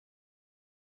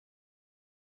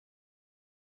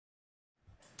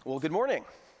Well, good morning.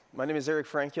 My name is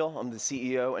Frenkiel. I'm the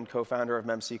CEO and co-founder of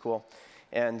MemSQL.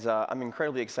 And I'm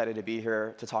incredibly excited to be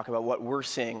here to talk about what we're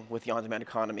seeing with the on-demand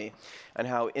economy and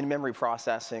how in-memory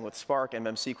processing with Spark and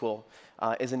MemSQL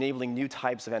is enabling new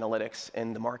types of analytics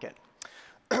in the market.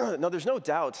 Now, there's no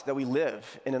doubt that we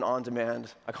live in an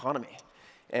on-demand economy.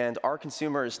 And our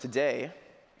consumers today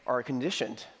are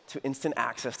conditioned to instant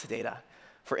access to data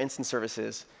for instant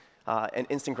services and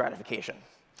instant gratification.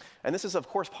 And this is, of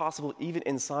course, possible even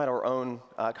inside our own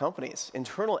companies.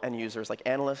 Internal end users, like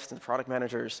analysts and product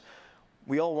managers,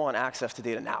 we all want access to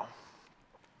data now.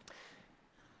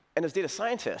 And as data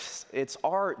scientists, it's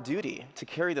our duty to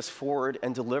carry this forward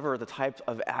and deliver the type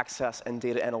of access and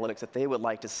data analytics that they would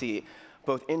like to see,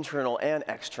 both internal and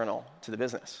external to the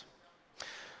business.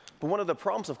 But one of the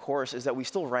problems, of course, is that we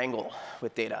still wrangle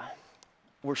with data.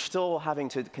 We're still having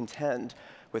to contend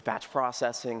with batch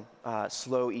processing,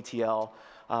 slow ETL,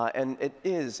 and it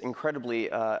is incredibly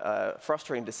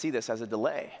frustrating to see this as a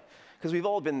delay. Because we've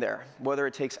all been there, whether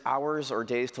it takes hours or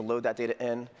days to load that data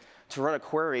in, to run a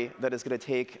query that is going to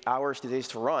take hours to days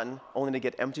to run, only to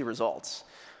get empty results.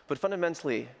 But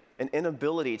fundamentally, an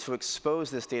inability to expose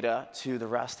this data to the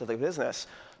rest of the business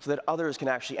so that others can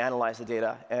actually analyze the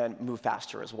data and move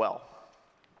faster as well.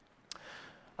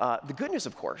 The good news,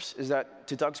 of course, is that,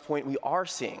 to Doug's point, we are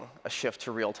seeing a shift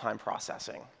to real-time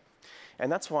processing.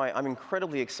 And that's why I'm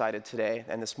incredibly excited today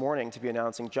and this morning to be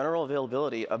announcing general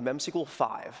availability of MemSQL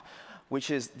 5, which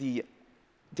is the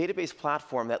database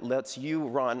platform that lets you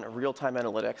run real-time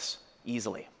analytics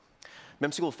easily.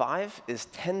 MemSQL 5 is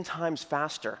 10 times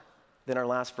faster than our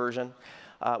last version,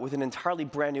 with an entirely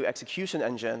brand new execution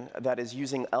engine that is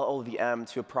using LLVM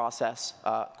to process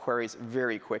queries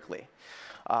very quickly.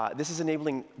 This is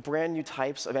enabling brand new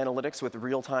types of analytics with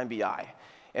real-time BI,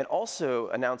 and also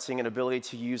announcing an ability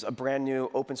to use a brand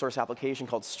new open source application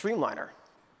called Streamliner,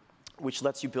 which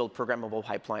lets you build programmable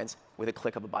pipelines with a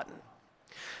click of a button.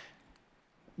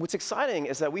 What's exciting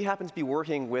is that we happen to be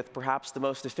working with perhaps the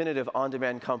most definitive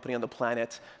on-demand company on the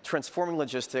planet, transforming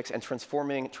logistics and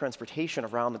transforming transportation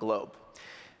around the globe.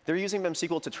 They're using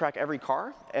MemSQL to track every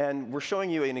car, and we're showing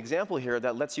you an example here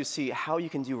that lets you see how you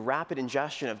can do rapid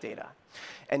ingestion of data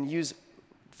and use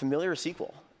familiar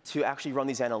SQL to actually run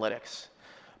these analytics.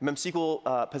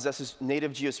 MemSQL possesses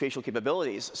native geospatial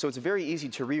capabilities, so it's very easy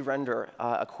to re-render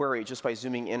a query just by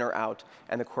zooming in or out,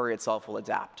 and the query itself will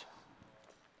adapt.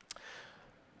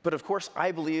 But of course,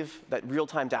 I believe that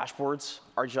real-time dashboards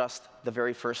are just the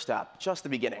very first step, just the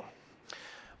beginning.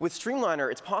 With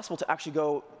Streamliner, it's possible to actually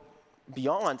go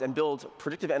beyond and build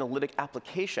predictive analytic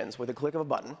applications with a click of a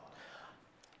button.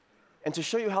 And to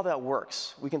show you how that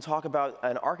works, we can talk about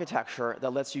an architecture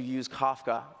that lets you use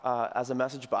Kafka as a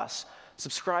message bus,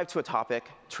 subscribe to a topic,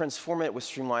 transform it with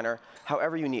Streamliner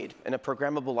however you need in a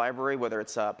programmable library, whether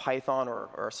it's Python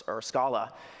or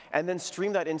Scala, and then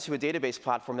stream that into a database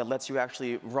platform that lets you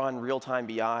actually run real-time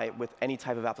BI with any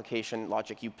type of application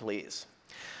logic you please.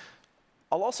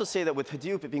 I'll also say that with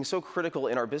Hadoop being so critical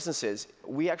in our businesses,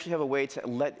 we actually have a way to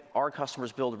let our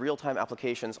customers build real-time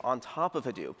applications on top of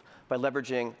Hadoop by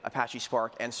leveraging Apache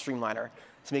Spark and Streamliner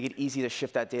to make it easy to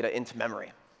shift that data into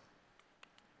memory.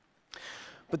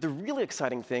 But the really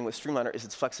exciting thing with Streamliner is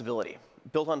its flexibility.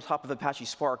 Built on top of Apache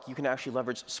Spark, you can actually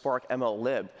leverage Spark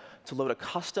MLlib to load a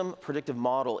custom predictive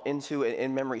model into an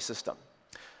in-memory system.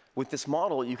 With this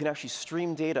model, you can actually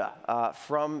stream data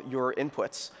from your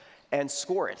inputs and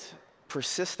score it,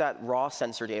 persist that raw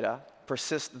sensor data,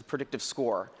 persist the predictive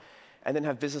score, and then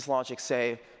have business logic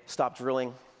say, stop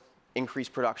drilling, increase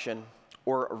production,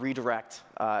 or redirect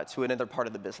to another part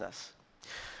of the business.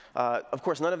 Of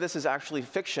course, none of this is actually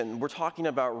fiction. We're talking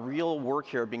about real work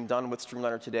here being done with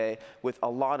Streamliner today with a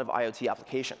lot of IoT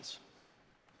applications.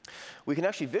 We can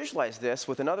actually visualize this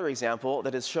with another example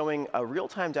that is showing a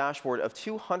real-time dashboard of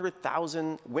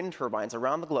 200,000 wind turbines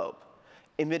around the globe,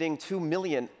 emitting 2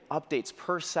 million updates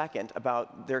per second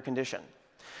about their condition.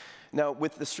 Now,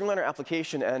 with the Streamliner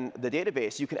application and the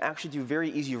database, you can actually do very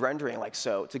easy rendering like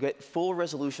so to get full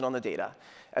resolution on the data,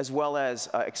 as well as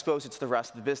expose it to the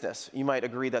rest of the business. You might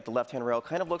agree that the left-hand rail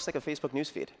kind of looks like a Facebook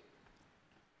newsfeed.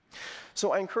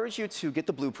 So I encourage you to get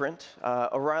the blueprint.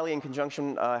 O'Reilly, in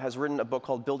conjunction, has written a book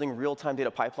called Building Real-Time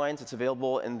Data Pipelines. It's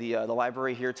available in the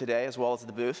library here today, as well as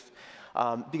the booth,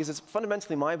 because it's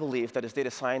fundamentally my belief that as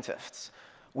data scientists,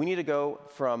 we need to go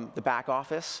from the back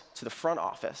office to the front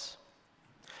office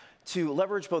to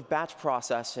leverage both batch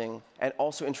processing and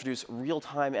also introduce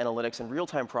real-time analytics and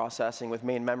real-time processing with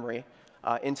main memory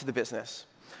into the business.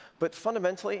 But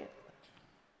fundamentally,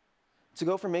 to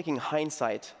go from making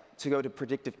hindsight to go to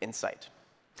predictive insight.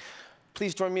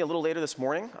 Please join me a little later this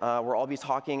morning, where I'll be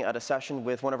talking at a session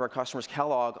with one of our customers,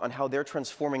 Kellogg, on how they're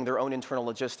transforming their own internal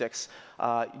logistics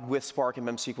with Spark and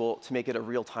MemSQL to make it a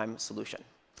real-time solution.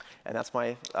 And that's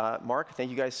my mark. Thank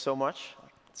you guys so much.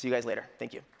 See you guys later.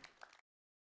 Thank you.